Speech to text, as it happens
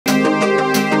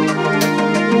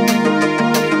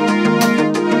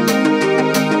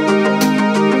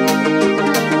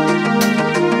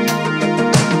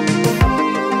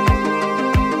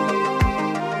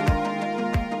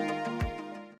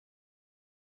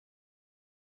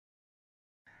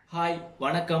Hi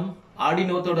வணக்கம்.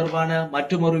 Arduino தொடர்பான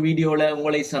மற்றொரு வீடியோல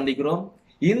உங்களை சந்திக்கிறோம்.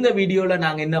 இந்த வீடியோல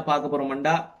நாங்க என்ன பார்க்க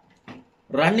போறோம்னா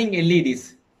ரன்னிங் எல்இடிஸ்.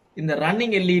 இந்த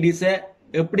ரன்னிங் எல்இடிஸ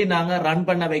எப்படி நாங்க ரன்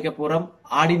பண்ண வைக்க போறோம்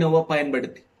ஆர்டினோவை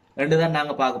பயன்படுத்தி ரெண்டு தான்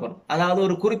நாங்க பார்க்க போறோம். அதாவது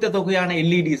ஒரு குறித்த தொகையான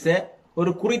எல்இடிஸ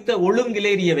ஒரு குறித்த ஒழுங்கிலே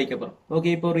எரிய வைக்க போறோம். ஓகே,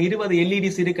 இப்போ ஒரு 20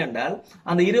 எல்இடிஸ் இருக்கென்றால்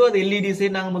அந்த 20 எல்இடிஸை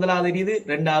நாங்க முதலாவது எரியுது,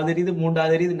 ரெண்டாவது எரியுது,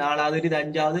 மூன்றாவது எரியுது, நாலாவது எரியுது,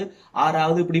 அஞ்சாவது,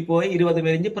 ஆறாவது இப்படி போய் 20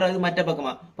 எரிஞ்சு பிறகு மற்ற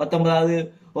பக்கமா 19வது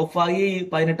ஒஃப் ஆகி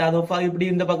 18வது ஒஃப் ஆகி இப்படி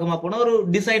இந்த பக்கமா போனா ஒரு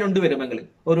டிசைன் ஒன்று வரும்,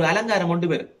 எங்களுக்கு ஒரு அலங்காரம்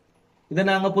ஒன்று வரும். இதை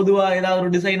நாங்க பொதுவா ஏதாவது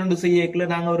ஒரு டிசைன் ஒன்று செய்யக்கல,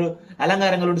 நாங்க ஒரு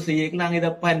அலங்காரங்கள் ஒன்று செய்யக்கல, நாங்க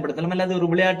இதை பயன்படுத்தலாம். அல்லது ஒரு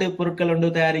விளையாட்டு பொருட்கள்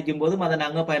ஒன்று தயாரிக்கும் போதும் அதை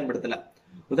நாங்க பயன்படுத்தலாம்.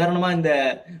 உதாரணமா இந்த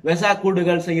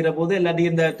வெசாக்கூடுகள் செய்யற போது இல்லாட்டி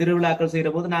இந்த திருவிழாக்கள் செய்யற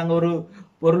போது நாங்க ஒரு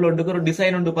பொருள் ஒன்றுக்கு ஒரு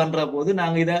டிசைன் ஒன்று பண்ற போது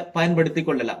நாங்க இதை பயன்படுத்தி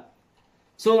கொள்ளலாம்.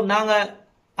 சோ நாங்க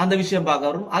அந்த விஷயம் பார்க்க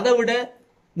வரோம். அதை விட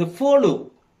இந்த ஃபாலோ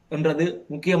என்றது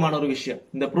முக்கியமான ஒரு விஷயம்.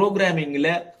 இந்த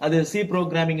ப்ரோக்ராமிங்ல அது சி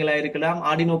ப்ரோக்ராமிங்ல இருக்கலாம்,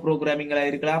 ஆர்டினோ ப்ரோக்ராமிங்ல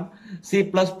இருக்கலாம், C++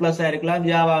 இருக்கலாம்,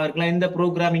 ஜாவா இருக்கலாம். எந்த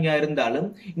ப்ரோக்ராமிங்கா இருந்தாலும்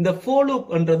இந்த ஃபாலோ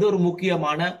என்றது ஒரு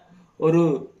முக்கியமான ஒரு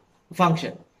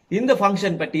ஃபங்க்ஷன். இந்த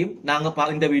ஃபங்க்ஷன் பற்றியும் நாங்க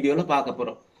இந்த வீடியோல பார்க்க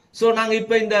போறோம். சோ நாங்க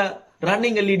இப்ப இந்த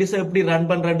ரன்னிங் எல்இடிஸ் எப்படி ரன்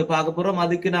பண்றேன்னு பார்க்க போறோம்.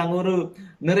 அதுக்கு நாங்க ஒரு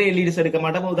நிறைய எல்இடிஸ் எடுக்க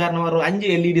மாட்டோம். உதாரணமா ஒரு 5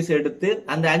 எல்இடிஸ் எடுத்து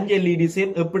அந்த 5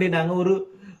 எல்இடிஸையும் எப்படி நாங்க ஒரு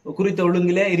குறித்த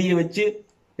ஒழுங்குல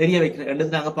எரிய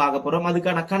வைக்கிறேன் நாங்க பார்க்க போறோம்.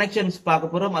 அதுக்கான கனெக்ஷன்ஸ்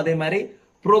பார்க்க போறோம். அதே மாதிரி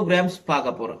ப்ரோக்ராம்ஸ்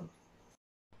பார்க்க போறோம்.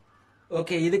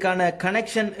 ஓகே, இதுக்கான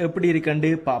கனெக்ஷன் எப்படி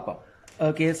இருக்குன்னு பார்ப்போம்.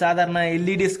 ஓகே, சாதாரண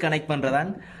எல்இடிஸ் கனெக்ட்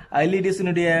பண்றதான்.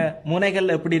 எல்இடிஸினுடைய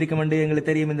முனைகள் எப்படி இருக்கும் எங்களுக்கு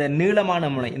தெரியும். இந்த நீளமான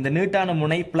முனை, இந்த நீட்டான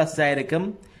முனை பிளஸ் ஆயிருக்கும்,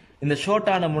 இந்த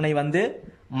ஷார்ட்டான முனை வந்து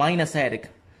மைனஸ் ஆயிருக்கு.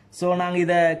 ஸோ நாங்கள்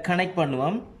இதை கனெக்ட்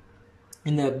பண்ணுவோம்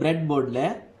இந்த பிரெட் போர்டில்.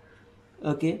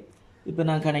 ஓகே, இப்போ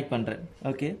நான் கனெக்ட் பண்ணுறேன்.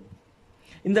 ஓகே,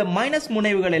 இந்த மைனஸ்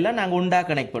முனைவுகள் எல்லாம் நாங்கள் உண்டா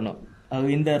கனெக்ட் பண்ணுவோம்.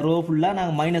 இந்த ரோ ஃபுல்லாக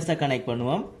நாங்கள் மைனஸை கனெக்ட்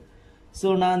பண்ணுவோம். ஸோ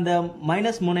நான் இந்த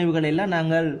மைனஸ் முனைவுகள் எல்லாம்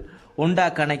நாங்கள் ஒண்டா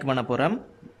கனெக்ட் பண்ண போகிறோம்.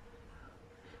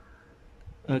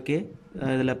 ஓகே,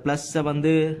 இதில் ப்ளஸ்ஸை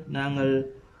வந்து நாங்கள்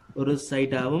ஒரு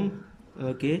சைடாகவும்,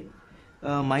 ஓகே,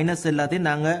 மைனஸ் எல்லாத்தையும்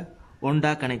நாங்கள்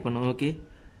ஒண்டா கனெக்ட் பண்ணுவோம். ஓகே,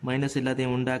 மைனஸ்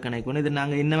எல்லாத்தையும் ஒண்டா கனெக்ட் பண்ணுவோம். இது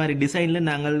நாங்கள் இந்த மாதிரி டிசைனில்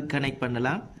நாங்கள் கனெக்ட்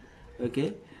பண்ணலாம். ஓகே,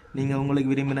 நீங்கள்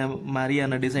உங்களுக்கு விரும்பின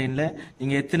மாதிரியான டிசைனில்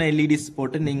நீங்கள் எத்தனை எல்இடிஸ்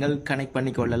போட்டு நீங்கள் கனெக்ட்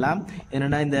பண்ணி கொள்ளலாம்.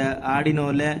 என்னென்னா இந்த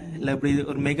ஆர்டினோவில் இல்லை இப்படி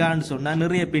ஒரு மெகான்னு சொன்னால்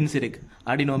நிறைய பின்ஸ் இருக்குது.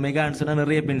 ஆர்டினோ மெகான்னு சொன்னால்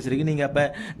நிறைய பின்ஸ் இருக்குது. நீங்கள் அப்போ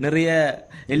நிறைய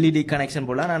எல்இடி கனெக்ஷன்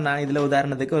போடலாம். நான் இதில்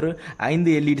உதாரணத்துக்கு ஒரு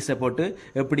 5 எல்இடிஸை போட்டு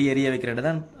எப்படி எரிய வைக்கிறேன்னு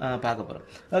தான் பார்க்க போகிறோம்.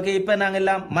 ஓகே, இப்போ நாங்கள்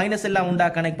எல்லாம் மைனஸ் எல்லாம் உண்டா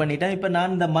கனெக்ட் பண்ணிட்டேன். இப்போ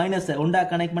நான் இந்த மைனஸை உண்டா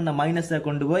கனெக்ட் பண்ண மைனஸை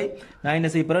கொண்டு போய் நான்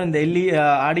என்ன செய்ய போகிறோம், இந்த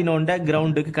ஆர்டினோண்ட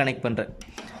கிரவுண்டுக்கு கனெக்ட் பண்ணுறேன்.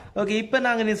 ஓகே, இப்போ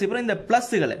நாங்கள் என்ன செய்ய போகிறோம், இந்த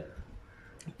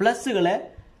ப்ளஸ்ஸுகளை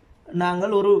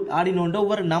நாங்கள் ஒரு ஆர்டினோண்ட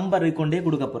ஒவ்வொரு நம்பரை கொண்டே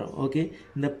கொடுக்க போகிறோம். ஓகே,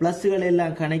 இந்த ப்ளஸ்ஸுகளை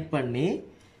எல்லாம் கனெக்ட் பண்ணி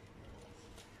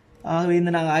ஆகவே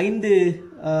இந்த நாங்கள் 5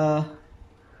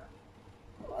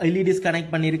 எல்இடிஸ்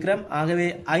கனெக்ட் பண்ணியிருக்கிறோம். ஆகவே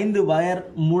 5 வயர்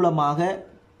மூலமாக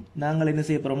நாங்கள் என்ன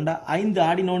செய்ய போகிறோம்னா 5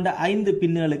 ஆர்டினோண்ட 5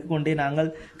 பின்னுகளுக்கு கொண்டே நாங்கள்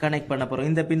கனெக்ட் பண்ண போகிறோம்.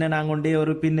 இந்த பின்னை நாங்கள் கொண்டே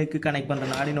ஒரு பின்னுக்கு கனெக்ட்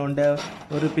பண்ணுறேன், ஆர்டினோண்ட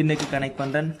ஒரு பின்னுக்கு கனெக்ட்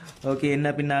பண்ணுறேன். ஓகே,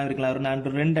 என்ன பின்னாக இருக்கலாம், ஒரு நான்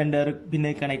 2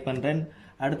 பின்னுக்கு கனெக்ட் பண்ணுறேன்.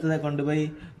 அடுத்ததை கொண்டு போய்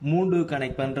 3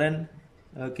 கனெக்ட் பண்ணுறேன்.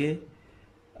 ஓகே,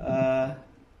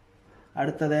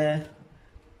 அடுத்ததை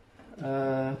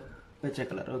பச்சை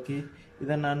கலர். ஓகே,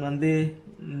 இதை நான் வந்து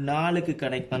 4க்கு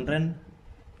கனெக்ட் பண்ணுறேன்.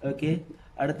 ஓகே,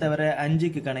 அடுத்த வர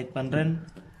 5க்கு கனெக்ட் பண்ணுறேன்.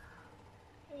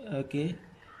 ஓகே,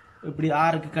 இப்படி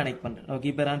 6க்கு கனெக்ட் பண்ணுறேன். ஓகே,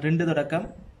 இப்போ நான் 2 தொடக்கம்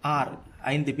 6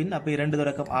 5 பின், அப்போ 2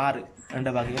 தொடக்கம் 6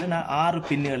 2 வகையில் நான் 6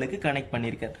 பின்னுகளுக்கு கனெக்ட்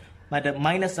பண்ணியிருக்கேன். மற்ற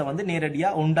மைனஸை வந்து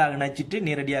நேரடியாக உண்டாக நினச்சிட்டு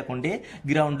நேரடியாக கொண்டே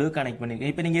கிரவுண்டு கனெக்ட்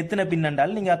பண்ணியிருக்கேன். இப்போ நீங்கள் எத்தனை பின்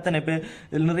இருந்தாலும் நீங்கள் அத்தனை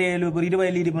இதில் நிறைய 20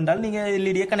 எல்இடி பண்ணாலும் நீங்கள்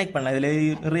எல்இடியை கனெக்ட் பண்ணலாம். இதில்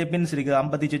நிறைய பின்ஸ் இருக்குது,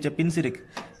 50 பின்ஸ் இருக்குது.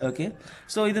 ஓகே,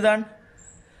 ஸோ இதுதான்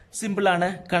சிம்பிளான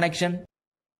கனெக்ஷன்.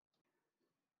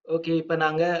 ஓகே, இப்போ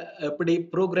நாங்கள் எப்படி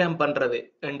ப்ரோக்ராம் பண்ணுறது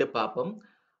என்று பார்ப்போம்.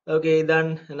 ஓகே, இதான்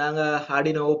நாங்கள்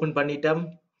ஆர்டினோ ஓப்பன் பண்ணிட்டோம்.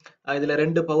 இதில்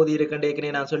 2 பகுதி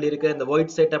இருக்குன்னு நான் சொல்லியிருக்கேன். இந்த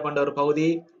ஒயிட் செட்டப் என்ற ஒரு பகுதி,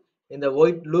 இந்த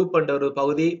ஒயிட் லூப் என்ற ஒரு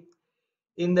பகுதி.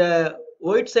 இந்த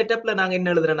ஒயிட் செட்டப்ல நாங்க என்ன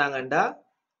எழுதுறாங்கண்டா,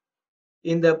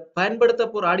 இந்த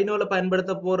ஆர்டினோல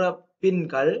பயன்படுத்த போற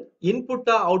பின்கள்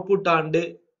இன்புட்டா அவுட்புட்டாண்டு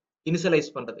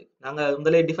இனிஷியலைஸ் பண்றது நாங்க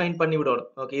முதல்ல டிஃபைன் பண்ணி விடணும்.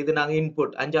 ஓகே, இது நாங்க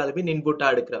இன்புட் 5வது பின் இன்புட்டா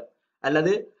எடுக்கிறோம்,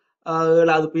 அல்லது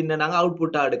 7வது பின்னை நாங்க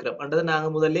அவுட்புட்டா எடுக்கிறோம், நாங்க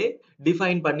முதல்ல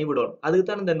டிஃபைன் பண்ணி விடணும். அதுக்கு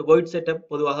தான் இந்த ஒயிட் செட்டப்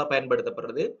பொதுவாக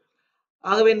பயன்படுத்தப்படுறது.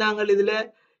 ஆகவே நாங்கள் இதுல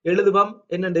எழுதுவோம்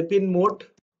என்னென்ன பின் மோட்,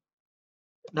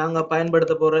 நாங்க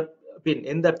பயன்படுத்த போற பின்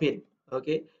எந்த பின்.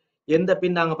 ஓகே, எந்த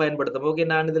பின் நாங்க பயன்படுத்தும். ஓகே,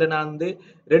 நான் இதுல வந்து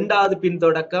 2வது பின்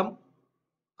தொடக்கம்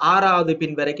 6வது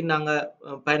பின் வரைக்கும் நாங்க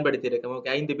பயன்படுத்தி இருக்கோம்.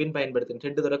 ஓகே, 5 பின் பயன்படுத்தி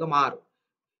 2 தொடக்கம் 6.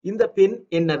 இந்த பின்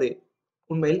என்னது,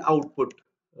 உண்மையில் அவுட்புட்.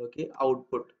 ஓகே,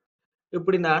 அவுட்புட்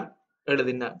இப்படி நான்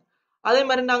எழுதினேன். அதே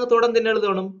மாதிரி நாங்க தொடர்ந்து என்ன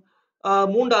எழுதணும்,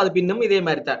 மூன்றாவது பின்னும் இதே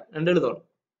மாதிரி தான் என்று எழுதணும்.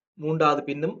 மூன்றாவது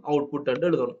பின்னும் அவுட்புட் என்று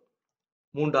எழுதணும்.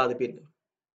 மூன்றாவது பின்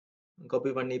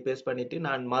காப்பி பண்ணி பேஸ்ட் பண்ணிட்டு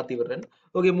நான் மாத்தி விடுறேன்.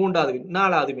 ஓகே, மூன்றாவது பின்,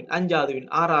 நாலாவது பின், அஞ்சாவது பின்,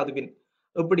 ஆறாவது பின்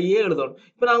இப்படியே எழுதணும்.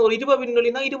 இப்ப நாங்க ஒரு 20 பின்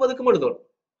எழுதினா 20க்கும் எழுதணும்,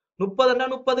 30ன்னா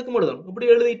 30க்கும் எழுதணும், இப்படி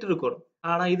எழுதிட்டு இருக்கணும்.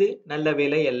 ஆனா இது நல்ல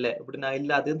வேலை அல்ல. இப்படி நான்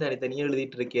எல்லாத்தையும் தனித்தனியா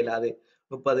எழுதிட்டு இருக்கல. அது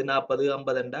 30, 40,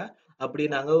 50 அப்படி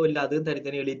நாங்க எல்லாத்தையும்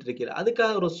தனித்தனி எழுதிட்டு இருக்கல.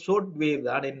 அதுக்காக ஒரு ஷார்ட் வே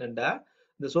தான் என்னண்டா,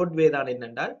 இந்த ஷார்ட் வே தான்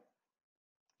என்னண்டா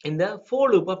இந்த for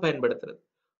loop பயன்படுத்துறது.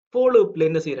 for loopல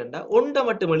என்ன செய்யறேன்டா, ஒன்றை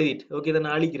மட்டும் எழுதிட்டு, ஓகே இதை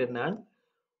நான் அழிக்கிறேன். நான்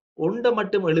ஒன்றை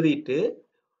மட்டும் எழுதிட்டு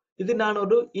இது நான்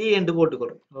ஒரு ஏ என்று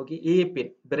போட்டுக்கிறோம். ஓகே, ஏ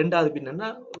பின். இப்ப ரெண்டாவது பின்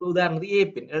ஒரு உதாரணத்துக்கு ஏ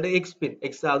பின், எக்ஸ் பின்,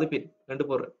 எக்ஸாவது பின் ரெண்டு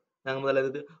போடுறோம். நாங்க முதல்ல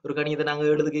இது ஒரு கணியத்தை நாங்க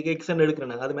எழுதுக்கு எக்ஸ்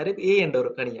எடுக்கிறோம். அது மாதிரி ஏ என்ற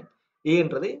ஒரு கணியம்.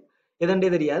 ஏன்றது எதண்டே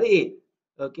தெரியாது, ஏ.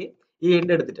 ஓகே, ஏ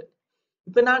என்று எடுத்துட்டேன்.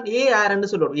 இப்ப நான் ஏ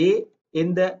ஆர்ன்னு சொல்றோம். ஏ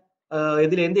எந்த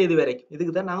இதுல இருந்து எது வரைக்கும்,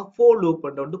 இதுக்கு தான் நாங்க for loop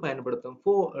ஒன்று பயன்படுத்துவோம்.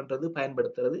 for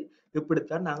பயன்படுத்துறது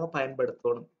இப்படித்தான் நாங்க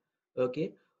பயன்படுத்தணும். ஓகே,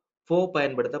 for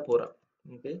பயன்படுத்த போறோம்.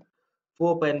 ஓகே,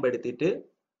 for பயன்படுத்திட்டு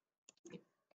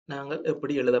நாங்கள்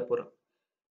எப்படி எழுத போறோம்,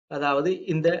 அதாவது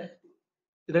இந்த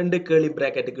ரெண்டு கேர்லி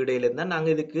பிராக்கெட்டுக்கு இடையில இருந்தா நாங்க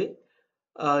இதுக்கு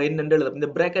என்னென்று எழுத, இந்த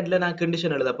பிராக்கெட்ல நான்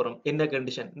கண்டிஷன் எழுத போறோம். என்ன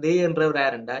கண்டிஷன், இந்த ஏ என்ற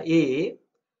யாருண்டா, ஏ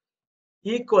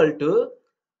ஈக்குவல் டு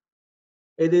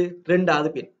இது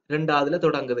ரெண்டாவது பின், ரெண்டாவதுல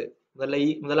தொடங்குது.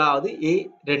 முதலாவது ஏ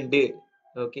 2.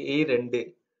 ஓகே, ஏ 2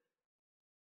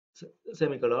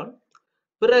 செமிகோலன்.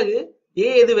 பிறகு ஏ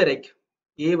எது வரைக்கும்,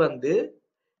 ஏ வந்து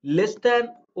less than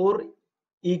or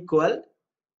equal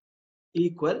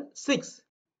 6.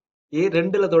 ஏ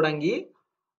 2ல தொடங்கி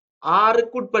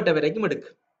 6க்கு உட்பட்ட வரைக்கும் எடுக்கு.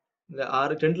 இந்த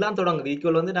 6 2லாம் தொடங்குது,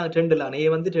 ஈக்குவல் வந்து நாங்க 2லாம், ஏ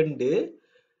வந்து 2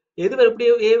 எது எப்படி,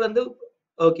 ஏ வந்து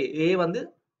ஓகே, ஏ வந்து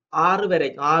 6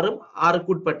 வரைக்கும், 6ம்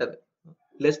 6க்கு உட்பட்டது,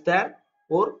 லெஸ் தேன்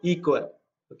ஓர் ஈக்குவல்.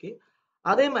 ஓகே,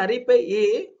 அதே மாதிரி இப்ப ஏ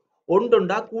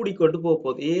ஒன்றொண்டா கூடிக்கொண்டு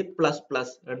போகுது, ஏ பிளஸ்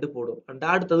பிளஸ் ரெண்டு போடும்,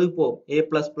 அடுத்தது போகும் ஏ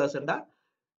பிளஸ் பிளஸ்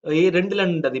ஏ 2ல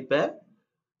நின்றது. இப்ப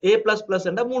ஏ பிளஸ் பிளஸ்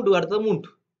 3, அடுத்தது 3.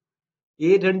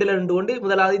 ஏ 2ல 2 கொண்டு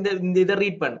முதலாவது இந்த இதை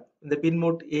ரீட் பண்ணு, இந்த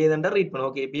பின்மோட் ஏ ரீட் பண்ணு.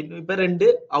 ஓகே, இப்ப 2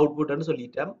 அவுட்புட்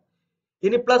சொல்லிட்டேன்.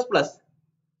 இனி plus plus.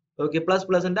 Okay, plus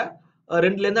plus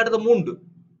 2ல இருந்து அடுத்த 3,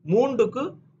 3க்கு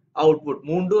அவுட்புட்,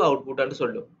 3 அவுட்புட்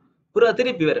சொல்லும். புறா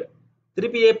திருப்பி வரும்,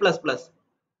 திருப்பி ஏ பிளஸ் பிளஸ்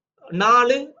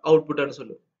 4 அவுட்புட்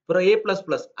சொல்லும். புறா ஏ பிளஸ்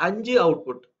பிளஸ் 5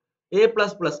 அவுட்புட், ஏ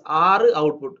பிளஸ் பிளஸ் 6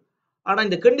 அவுட்புட். ஆனா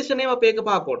இந்த கண்டிஷனே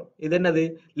பார்க்கணும். இது என்னது,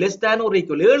 லெஸ் தேன் ஒரு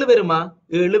ஈக்குவல் 7 வருமா,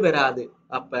 7 வராது.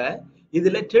 அப்ப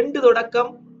இதுல 2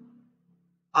 தொடக்கம்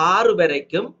 6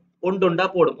 வரைக்கும் ஒன்றொண்டா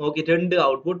போடும். Okay, 2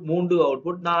 output, 3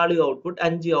 output, 4 output,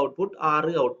 5 output,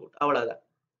 6 output, அவ்வளவுதான்.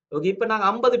 ஓகே, இப்ப நாங்க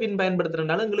 50 பின்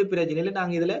பயன்படுத்துறதுனால எங்களுக்கு பிரச்சனை இல்லை.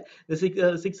 நாங்க இதுல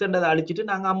 600 அழிச்சிட்டு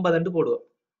நாங்க 50 போடுவோம்.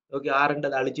 ஓகே,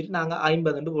 600 அழிச்சிட்டு நாங்க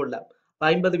 50 போடலாம்.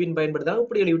 50 பின் பயன்படுத்தாம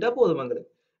இப்படி எழுதிவிட்டா போதும்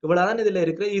எங்களுக்கு. இவ்வளவுதான் இதுல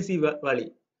இருக்கிற ஈஸி வழி.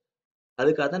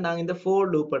 அதுக்காக தான் நாங்க இந்த for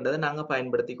loop நாங்க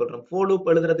பயன்படுத்தி கொள்றோம். for loop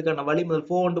எழுதுறதுக்கான வழி, முதல்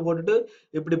for ஒன்று போட்டுட்டு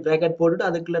இப்படி பிராக்கெட் போட்டுட்டு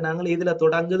அதுக்குள்ள நாங்கள் இதுல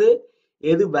தொடங்குது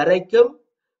எது வரைக்கும்,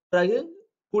 பிறகு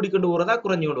கூடிக்கொண்டு போறதா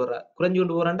குறைஞ்சு கொண்டு வர்றா, குறைஞ்சு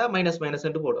கொண்டு போறாண்டா மைனஸ் மைனஸ்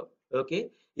போடும். ஓகே,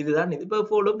 இதுதான் இது. இப்ப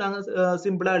for loop நாங்க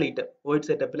சிம்பிளா எழுதிட்டோம். ஒயிட்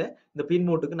செட்டப்ல இந்த பின்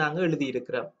மோட்டுக்கு நாங்க எழுதி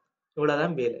இருக்கிறோம்.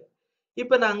 இவ்வளவுதான் வேலை.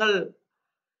 இப்ப நாங்கள்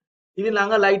இது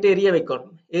நாங்க லைட் எரிய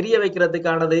வைக்கணும். எரிய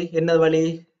வைக்கிறதுக்கானது என்ன வழி,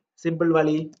 சிம்பிள்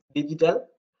வழி, டிஜிட்டல்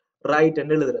ரைட்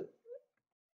எழுதுறது.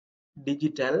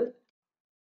 டிஜிட்டல்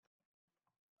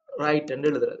ரைட்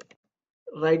எழுதுறது.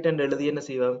 ரைட் எழுதி என்ன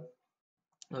செய்வோம்,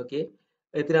 ஓகே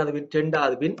எத்தனாவது பின்,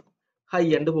 2வது பின் ஹை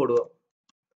போடுவோம்.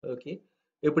 ஓகே,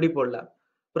 எப்படி போடலாம்.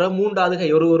 அப்புறம் 3வது ஹை,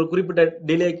 ஒரு குறிப்பிட்ட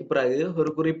டிலேக்கு பிறகு, ஒரு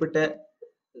குறிப்பிட்ட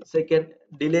செகண்ட்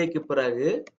டிலேக்கு பிறகு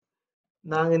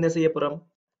நாங்க என்ன செய்ய போறோம்,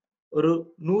 ஒரு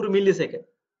 100 மில்லி செகண்ட்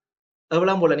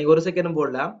எவ்வளவு போடலாம், நீங்க 1 செகண்டும்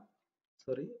போடலாம்,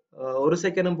 சாரி 1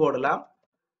 செகண்டும் போடலாம்.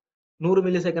 100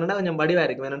 மில்லி செகண்ட் கொஞ்சம் வடிவா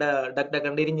இருக்கும், என்னடா டக் டக்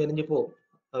எரிஞ்சு போகும்.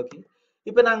 ஓகே,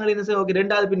 இப்ப நாங்கள் என்ன செய்வோம், ஓகே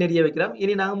 2வது பின் எரிய வைக்கிறோம்.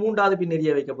 இனி நாங்க 3வது பின்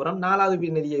எரிய வைக்க போறோம், 4வது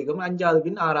பின் எரிய வைக்கிறோம், 5வது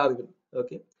பின், 6வது பின்.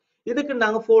 ஓகே, இதுக்கு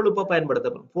நாங்க for loop பயன்படுத்த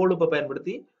போறோம். for loop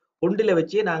பயன்படுத்தி ஒன்றில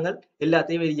வச்சு நாங்கள்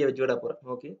எல்லாத்தையும் எரிய வச்சு விட போறோம்.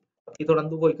 ஓகே,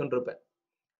 தொடர்ந்து போய்கொண்டிருப்பேன்.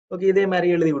 ஓகே, இதே மாதிரி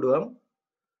எழுதி விடுவோம்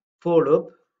for loop.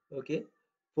 Okay,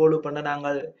 for loop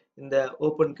நாங்கள் இந்த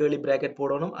ஓபன் கேர்லி பிராக்கெட்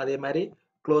போடணும், அதே மாதிரி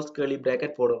க்ளோஸ் கேர்லி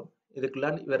பிராக்கெட் போடணும். இதுக்குள்ள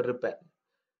இவர் இருப்பார்.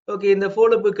 ஓகே, இந்த for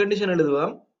loop கண்டிஷன்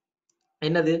எழுதுவோம்.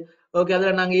 என்னது, ஓகே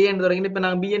அதுல நாங்க ஏ என்று தொடங்கி, இப்ப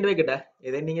நாங்க பி என்று வைக்கட்டா,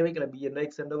 இதை நீங்க வைக்கலாம், பி என்று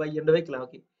எக்ஸ் என்று y என்று வைக்கலாம்.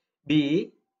 ஓகே,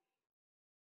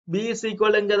 பி இஸ்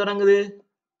ஈக்குவல் எங்க தொடங்குது,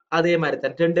 அதே மாதிரி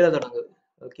தான் 2ல தொடங்குது.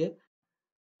 ஓகே,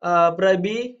 அப்புறம்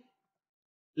பி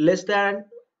லெஸ் தேன்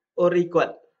ஒரு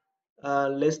equal,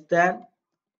 less than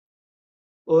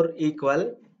or equal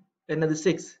என்னது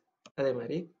 6 அதே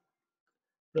மாதிரி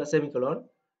semicolon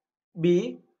b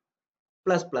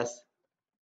plus plus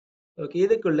okay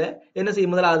இதுக்குள்ள என்ன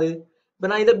செய்யும் முதலாவது இப்ப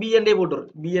நான் இத b என்றே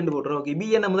போட்டுறேன் ஓகே b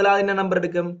என்ன முதலாவது என்ன நம்பர்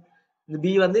எடுக்கும் இந்த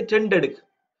b வந்து 2 எடுக்கும்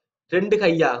 2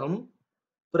 கையாகும்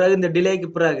பிறகு இந்த டிலேக்கு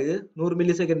பிறகு 100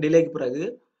 மில்லி செகண்ட் டிலேக்கு பிறகு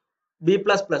b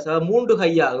plus plus 3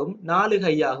 கையாகும் 4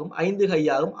 கையாகும் 5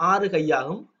 கையாகும் 6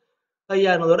 கையாகும்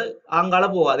கையானதோட அங்கால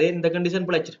போகாதே இந்த கண்டிஷன்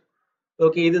பிழைச்சிரும்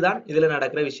ஓகே இதுதான் இதுல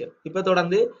நடக்கிற விஷயம் இப்ப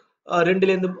தொடர்ந்து 2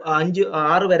 ல இருந்து 5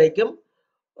 6 வரைக்கும்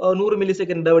 100 மில்லி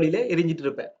செகண்ட் டவலில எரிஞ்சிட்டு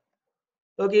இருப்பேன்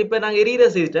ஓகே இப்ப நாங்க எரியற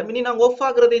செய்துட்டோம் இனி நாங்க ஆஃப்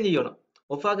ஆக்குறதையும் செய்யணும்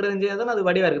ஆஃப் ஆக்குறதையும் செய்யாதான் அது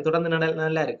வடிவா இருக்கு தொடர்ந்து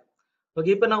நல்லா இருக்கு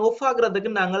ஓகே இப்ப நான் ஆஃப்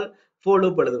ஆக்குறதுக்கு நாங்கள் for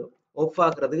loop எழுதுவோம் ஆஃப்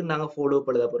ஆக்குறதுக்கு நாங்க for loop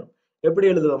எழுத போறோம் எப்படி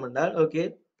எழுதுவோம் என்றால் ஓகே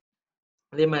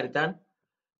அதே மாதிரி தான்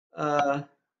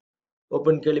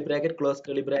open curly bracket close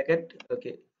curly bracket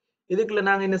okay இதுக்குள்ள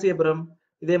நாங்க என்ன செய்ய போறோம்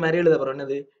இதே மாதிரி எழுத போறோம்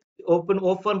என்னது ஓபன்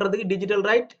ஆஃப் பண்றதுக்கு டிஜிட்டல்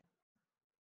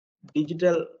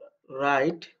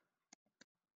ரைட்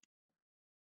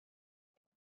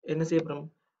என்ன செய்ய போறோம்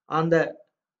அந்த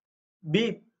b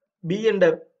என்ற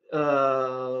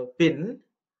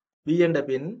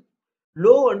பின்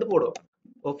லோ வந்து போடுவோம்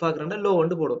ஆஃப் ஆகுறத லோ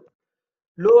வந்து போடுவோம்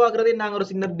லோ ஆகுறதை நாங்க ஒரு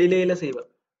சின்ன டிலேல செய்வோம்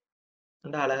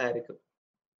அழகா இருக்கு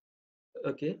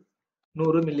ஓகே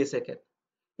 100 மில்லி செகண்ட்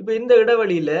இப்போ இந்த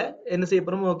இடைவெளியில என்ன செய்ய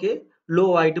போறோம் ஓகே லோ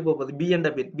ஆயிட்டு போகுது b என்ற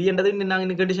பின் நாங்க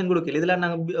இன்னும் கண்டிஷன் கொடுக்கல இதுல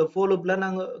நாங்க for loopல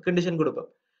நாங்க கண்டிஷன் கொடுப்போம்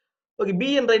ஓகே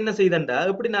b என்ற என்ன செய்தண்டா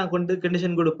எப்படி நாங்க கொண்டு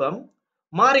கண்டிஷன் கொடுப்போம்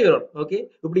மாறி வரும் ஓகே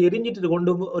இப்படி எரிஞ்சிட்டு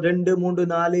கொண்டு 2 3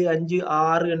 4 5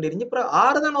 6 என்று எரிஞ்சு அப்புறம்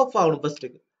 6 தான் ஆஃப் ஆகணும்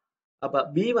ஃபர்ஸ்ட்டுக்கு அப்ப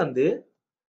b வந்து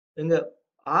எங்க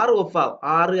 6 ஆஃப் ஆகும்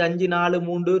 6 5 4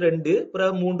 3 2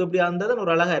 அப்புறம் 3 இப்படி வந்தது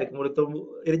ஒரு அழகா இருக்கும் ஒரு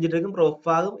எரிஞ்சிட்டு இருக்கும் அப்புறம் ஆஃப்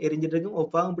ஆகும் எரிஞ்சிட்டு இருக்கும்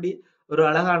ஆஃப் ஆகும் இப்படி ஒரு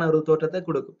அழகான ஒரு தோற்றத்தை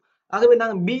கொடுக்கும் ஆகவே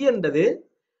நாங்க b என்றது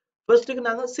ஃபர்ஸ்ட்டுக்கு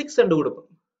நாங்க 6 என்று கொடுப்போம்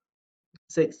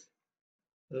 6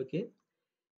 ஓகே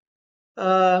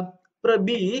அப்புறம்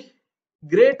b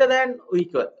greater than or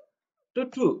equal to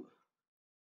 2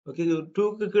 okay 2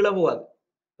 க்கு கீழ போகாது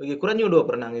ஓகே குறைஞ்சு கொண்டு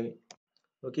போறோம் நாங்க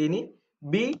ஓகே இனி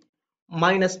b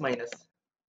minus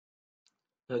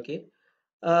okay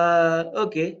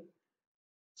okay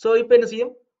so இப்போ என்ன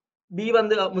செய்யும் b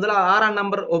வந்து முதல்ல 6ஆம்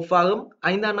நம்பர் ஆஃப் ஆகும்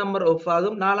 5ஆம் நம்பர் ஆஃப்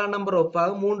ஆகும் 4ஆம் நம்பர் ஆஃப்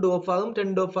ஆகும் 3 ஆஃப் ஆகும்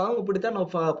 2 ஆஃப் ஆகும் இப்படி தான்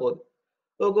ஆஃப் ஆக போகுது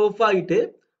ஓகே ஆஃப் ஆகிட்டு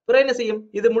அப்புறம் என்ன செய்யும்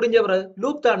இது முடிஞ்ச பிறகு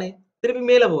லூப் தானே திருப்பி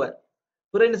மேல போவார்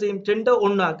அப்புறம் என்ன செய்யும் 2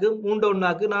 1 ஆக்கு 3 1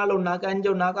 ஆக்கு 4 1 ஆக்கு 5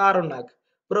 1 ஆக்கு 6 1 ஆக்கு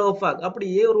அப்புறம் ஆஃப் ஆகு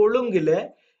அப்படியே ஒரு ஒழுங்குல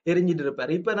எரிஞ்சிட்டு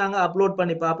இருப்பார் இப்போ நாங்க அப்லோட்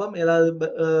பண்ணி பார்ப்போம் ஏதாவது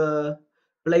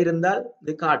பிழை இருந்தால்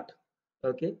இது காட்டு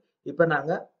ஓகே இப்போ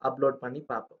நாங்க அப்லோட் பண்ணி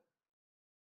பார்ப்போம்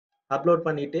அப்லோட்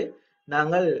பண்ணிட்டு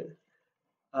நாங்கள்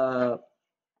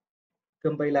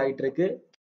கம்பைல் ஆயிட்டு இருக்கு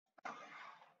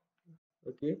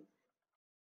ஓகே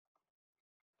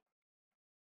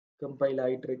கம்பைல்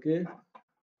ஆயிட்டு இருக்கு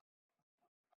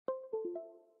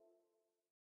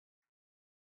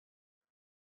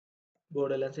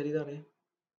போர்டு எல்லாம் சரிதானே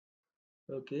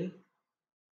ஓகே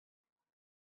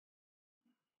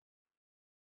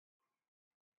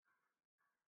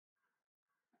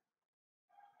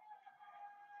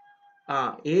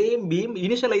ஏயும் பியும்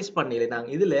இனிஷியலைஸ் பண்ணல நாங்க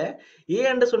இதுல ஏ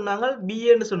என்று சொன்னாங்க பி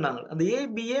என்று சொன்னாங்க அந்த ஏ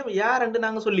பி யார் என்று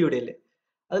நாங்க சொல்லி விடல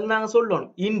அதுல நாங்க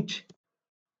சொல்லணும் இன்ட்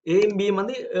ஏயும் பியும்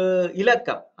வந்து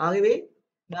இலக்கம் ஆகவே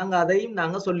நாங்க அதையும்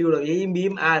நாங்க சொல்லி விடுவோம் ஏயும்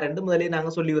பியும் ஆர் என்று முதலே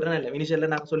நாங்க சொல்லி விடுறோம் இல்ல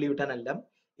இனிஷியல்ல நாங்க சொல்லி விட்டா நல்ல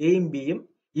ஏயும் பியும்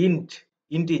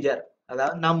இன்டிஜர்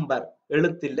அதாவது நம்பர்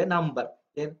எழுத்து இல்ல நம்பர்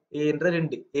என்ற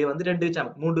 2 ஏ வந்து 2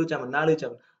 சமன் 3 சமன் 4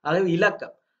 சமன் ஆகவே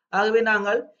இலக்கம் ஆகவே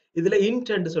நாங்கள் இதுல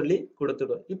இன்ட் என்று சொல்லி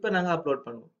கொடுத்துடுவோம் இப்ப நாங்க அப்லோட்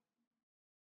பண்ணுவோம்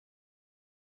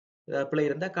அப்ளை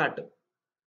இருந்தா காட்டும்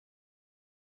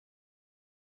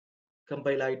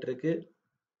கம்பைல் ஆயிட்டு இருக்கு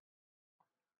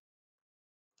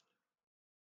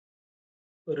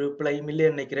ஒரு பிளை மில்ல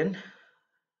நினைக்கிறேன்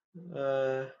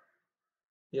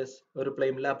எஸ் ஒரு பிளை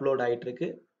மில்ல அப்லோட் ஆயிட்டு இருக்கு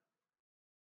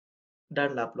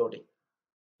டன் அப்லோடிங்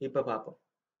இப்ப பார்ப்போம்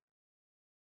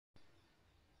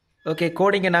ஓகே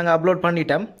கோடிங்கை நாங்கள் அப்லோட்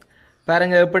பண்ணிட்டோம்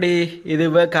பாருங்க எப்படி இது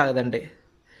ஒர்க் ஆகுதுண்டு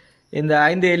இந்த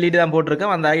 5 எல்இடி தான்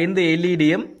போட்டிருக்கோம் அந்த 5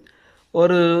 எல்இடியும்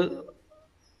ஒரு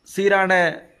சீரான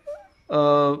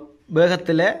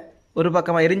வேகத்தில் ஒரு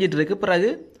பக்கமாக எரிஞ்சிட்டு இருக்கு பிறகு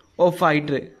ஆஃப்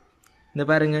ஆகிட்டு இருக்கு இந்த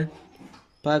பாருங்க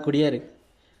பார்க்கக்கூடியா இருக்கு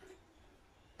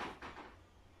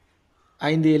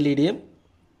 5 எல்இடியும்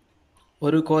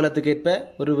ஒரு கோலத்துக்கு ஏற்ப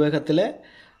ஒரு வேகத்தில்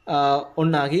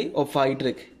ஒன்றாகி ஆஃப் ஆகிட்டு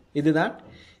இருக்கு இதுதான்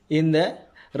இந்த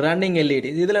ரன்னிங் எல்இடி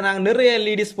இதில் நாங்கள் நிறைய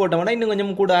எல்இடிஸ் போட்டோம்னா இன்னும் கொஞ்சம்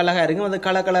கூட அழகாக இருக்கும் அந்த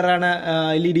கலரான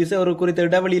எல்இடிஸை ஒரு குறித்த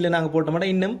இடைவெளியில் நாங்கள் போட்டோம்னா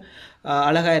இன்னும்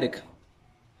அழகாக இருக்கு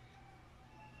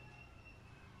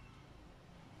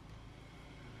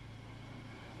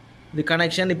இது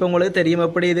கனெக்ஷன். இப்போ உங்களுக்கு தெரியும்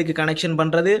எப்படி இதுக்கு கனெக்ஷன்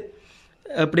பண்ணுறது,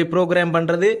 எப்படி ப்ரோக்ராம்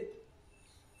பண்ணுறது.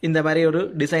 இந்த மாதிரி ஒரு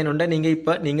டிசைன் உண்டை நீங்கள்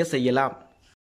இப்போ நீங்கள் செய்யலாம்.